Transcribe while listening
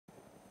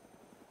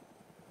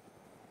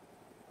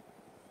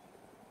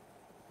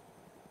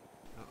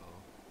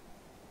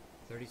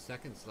30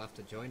 seconds left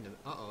to join them.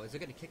 Uh-oh, is it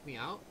gonna kick me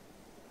out?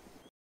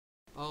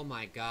 Oh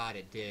my god,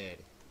 it did.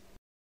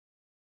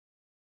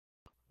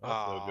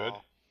 That's no good.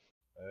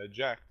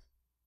 Eject.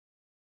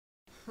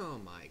 Oh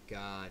my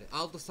god.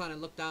 All of a sudden I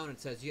look down and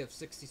it says you have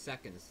 60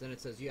 seconds. Then it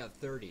says you have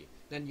 30.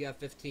 Then you have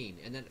 15.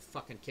 And then it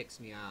fucking kicks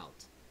me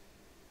out.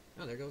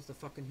 Oh, there goes the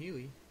fucking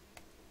Huey.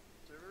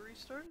 Server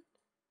restarted?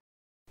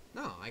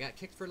 No, I got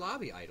kicked for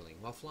lobby idling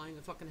while flying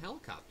the fucking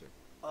helicopter.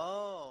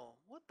 Oh,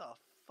 what the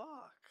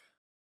fuck?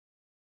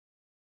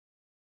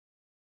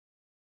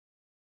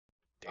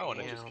 Damn. Oh,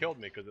 and it just Damn. killed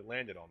me because it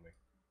landed on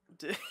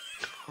me.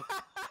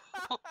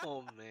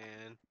 Oh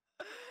man.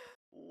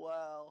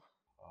 Wow.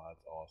 Oh,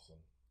 that's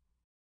awesome.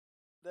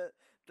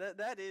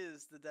 That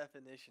is the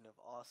definition of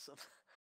awesome.